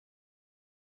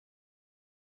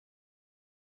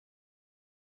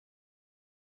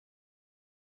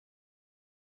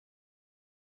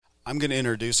I'm going to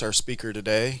introduce our speaker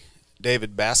today,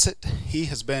 David Bassett. He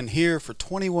has been here for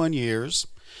 21 years,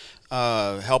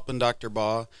 helping Dr.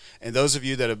 Baugh. And those of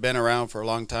you that have been around for a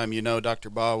long time, you know Dr.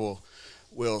 Baugh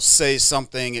will say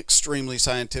something extremely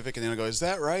scientific, and then I'll go, "Is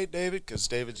that right, David?" Because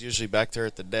David's usually back there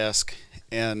at the desk,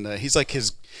 and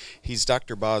he's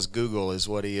Dr. Baugh's Google is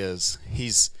what he is.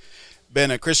 He's been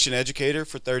a Christian educator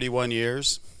for 31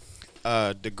 years,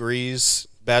 degrees,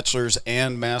 bachelor's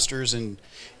and master's in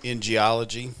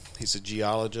geology. He's a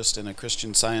geologist and a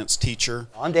Christian Science teacher.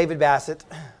 I'm David Bassett.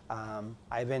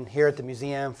 I've been here at the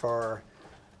museum for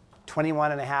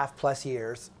 21 and a half plus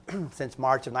years, since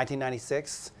March of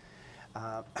 1996.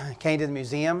 Came to the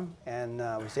museum and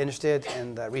was interested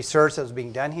in the research that was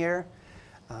being done here.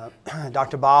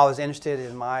 Dr. Baugh was interested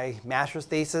in my master's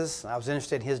thesis. I was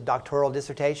interested in his doctoral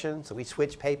dissertation, so we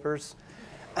switched papers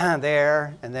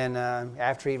there. And then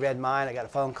after he read mine, I got a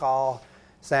phone call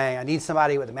saying, "I need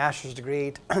somebody with a master's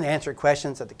degree to answer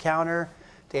questions at the counter,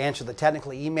 to answer the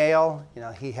technical email." You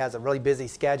know, he has a really busy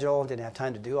schedule, didn't have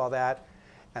time to do all that.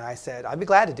 And I said, "I'd be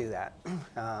glad to do that."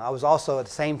 I was also at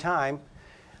the same time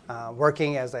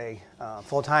working as a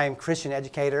full-time Christian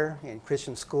educator in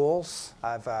Christian schools.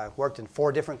 I've worked in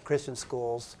 4 different Christian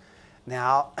schools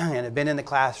now and have been in the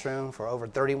classroom for over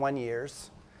 31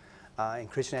 years in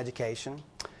Christian education.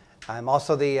 I'm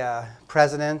also the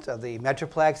president of the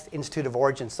Metroplex Institute of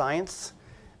Origin Science,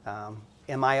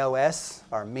 MIOS,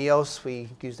 or MEOS. We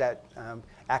use that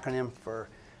acronym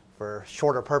for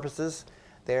shorter purposes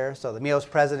there. So the MEOS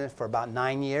president for about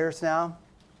 9 years now.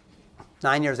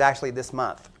 9 years actually this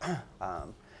month.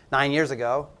 9 years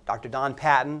ago, Dr. Don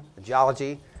Patton, a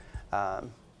geology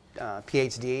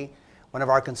PhD, one of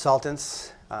our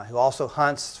consultants, who also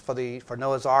hunts for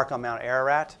Noah's Ark on Mount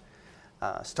Ararat,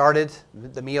 started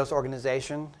the MEOS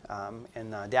organization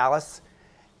in Dallas,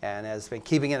 and has been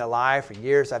keeping it alive for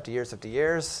years after years after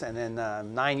years. And then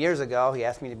 9 years ago, he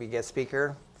asked me to be guest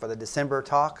speaker for the December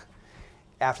talk.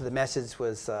 After the message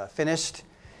was finished,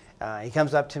 he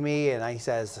comes up to me and he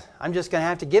says, "I'm just going to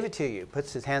have to give it to you."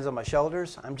 Puts his hands on my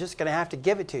shoulders. "I'm just going to have to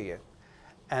give it to you."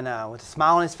 And with a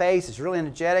smile on his face, he's really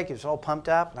energetic. He was all pumped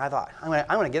up. And I thought, I'm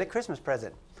going to get a Christmas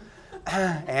present.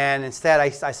 And instead,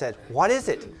 I said, "What is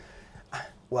it?"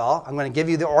 "Well, I'm going to give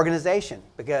you the organization,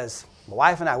 because my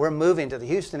wife and I, we're moving to the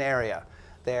Houston area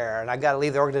there, and I've got to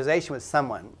leave the organization with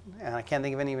someone. And I can't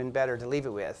think of anyone better to leave it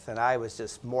with." And I was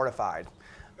just mortified,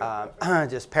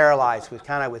 just paralyzed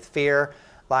with fear.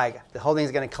 Like the whole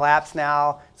thing's going to collapse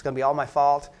now. It's going to be all my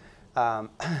fault.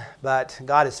 But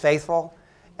God is faithful,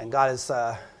 and God has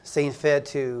seen fit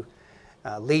to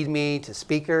lead me to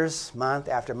speakers month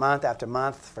after month after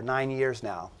month for 9 years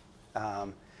now.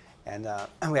 And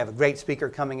we have a great speaker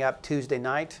coming up Tuesday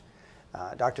night,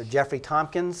 Dr. Jeffrey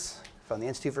Tompkins from the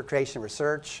Institute for Creation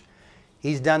Research.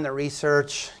 He's done the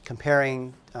research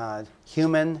comparing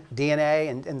human DNA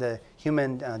in the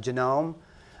human genome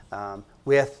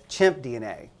with chimp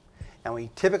DNA. And we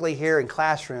typically hear in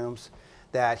classrooms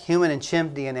that human and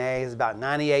chimp DNA is about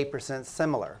 98%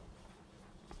 similar.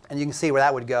 And you can see where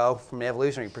that would go from an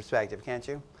evolutionary perspective, can't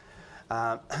you?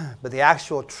 But the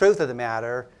actual truth of the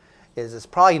matter is it's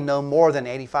probably no more than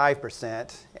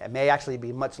 85%. It may actually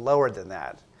be much lower than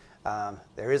that.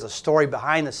 There is a story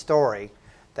behind the story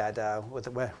that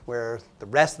where the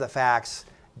rest of the facts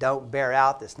don't bear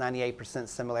out this 98%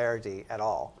 similarity at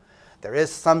all. There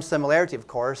is some similarity, of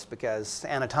course, because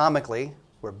anatomically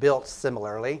we're built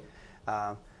similarly.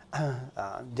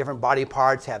 Different body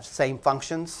parts have same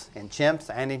functions in chimps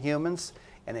and in humans.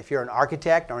 And if you're an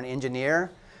architect or an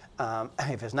engineer,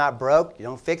 if it's not broke, you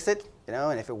don't fix it. You know,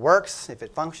 and if it works, if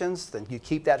it functions, then you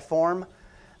keep that form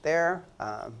there.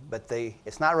 But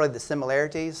it's not really the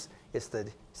similarities; it's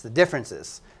the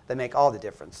differences that make all the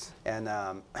difference. And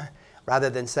rather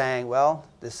than saying, "Well,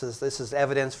 this is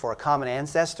evidence for a common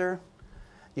ancestor,"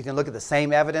 you can look at the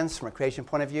same evidence from a creation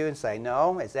point of view and say,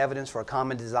 "No, it's evidence for a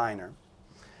common designer."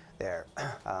 There.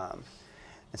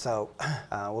 And so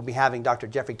we'll be having Dr.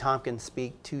 Jeffrey Tompkins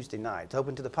speak Tuesday night. It's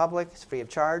open to the public. It's free of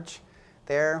charge.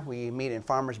 There, we meet in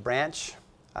Farmers Branch,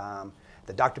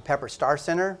 the Dr. Pepper Star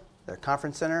Center, their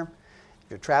conference center. If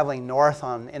you're traveling north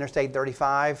on Interstate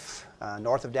 35,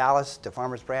 north of Dallas to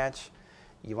Farmers Branch,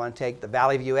 you want to take the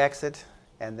Valley View exit,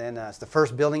 and then it's the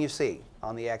first building you see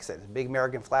on the exit. Big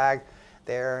American flag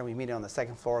there. We meet on the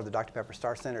second floor of the Dr. Pepper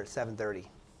Star Center at 7:30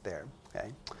 there.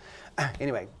 Okay.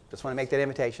 Anyway, just want to make that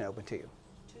invitation open to you.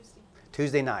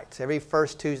 Tuesday nights, every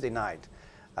first Tuesday night.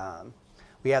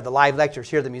 We have the live lectures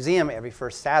here at the museum every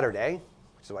first Saturday,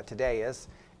 which is what today is,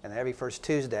 and then every first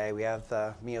Tuesday we have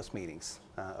the MEOS meetings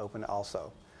open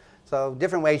also. So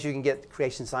different ways you can get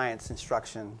creation science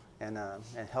instruction and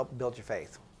help build your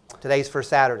faith. Today's First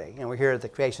Saturday, and we're here at the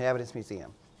Creation Evidence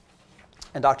Museum.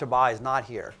 And Dr. Baugh is not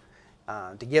here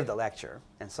to give the lecture,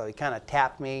 and so he kind of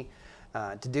tapped me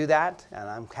to do that, and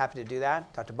I'm happy to do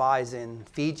that. Dr. Baugh is in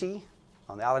Fiji,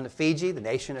 on the island of Fiji, the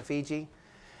nation of Fiji.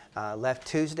 Left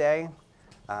Tuesday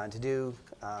to do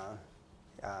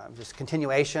just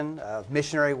continuation of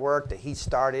missionary work that he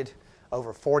started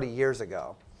over 40 years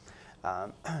ago.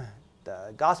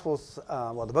 The Gospels,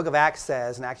 the book of Acts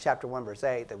says in Acts chapter 1, verse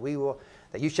 8,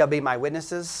 that you shall be my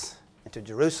witnesses into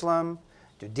Jerusalem,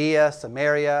 Judea,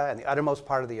 Samaria, and the uttermost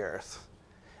part of the earth.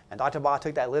 And Dr. Baugh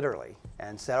took that literally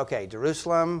and said, okay,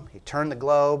 Jerusalem, he turned the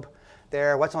globe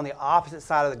there. What's on the opposite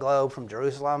side of the globe from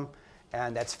Jerusalem?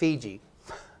 And that's Fiji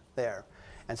there.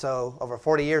 And so over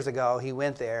 40 years ago, he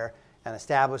went there and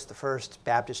established the first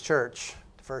Baptist church,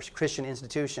 the first Christian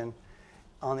institution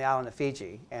on the island of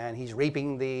Fiji. And he's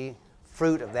reaping the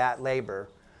fruit of that labor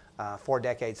 4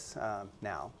 decades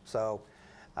now. So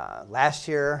last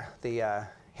year, the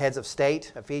heads of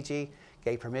state of Fiji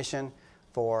gave permission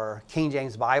for King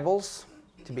James Bibles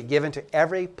to be given to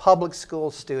every public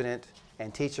school student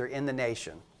and teacher in the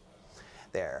nation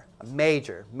there. A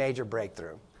major, major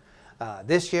breakthrough.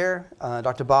 This year,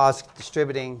 Dr. Baugh is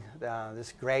distributing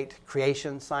this great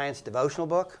creation science devotional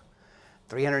book,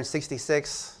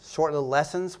 366 short little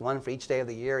lessons, one for each day of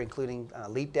the year, including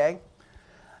Leap Day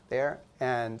there.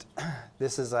 And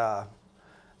this is a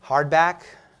hardback,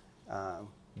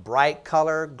 bright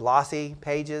color, glossy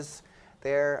pages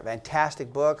there. A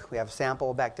fantastic book. We have a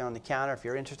sample back there on the counter if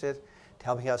you're interested to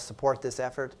helping us support this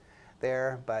effort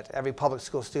there. But every public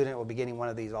school student will be getting one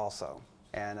of these also.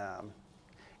 And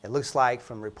it looks like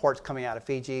from reports coming out of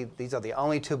Fiji, these are the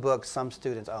only 2 books some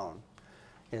students own.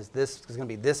 Is going to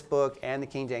be this book and the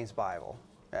King James Bible.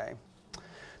 Okay,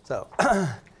 so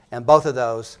and both of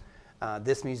those,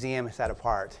 this museum has had a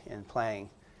part in playing,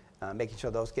 making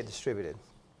sure those get distributed.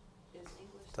 Is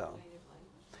English So, the native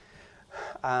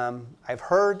language? I've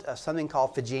heard of something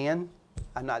called Fijian.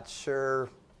 I'm not sure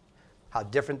how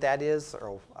different that is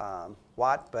or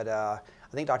what, but I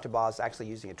think Dr. Baugh is actually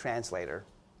using a translator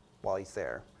while he's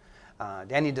there.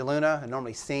 Danny DeLuna, who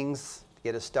normally sings to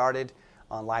get us started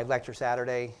on Live Lecture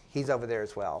Saturday, he's over there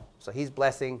as well. So he's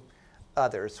blessing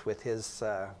others with his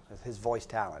voice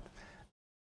talent.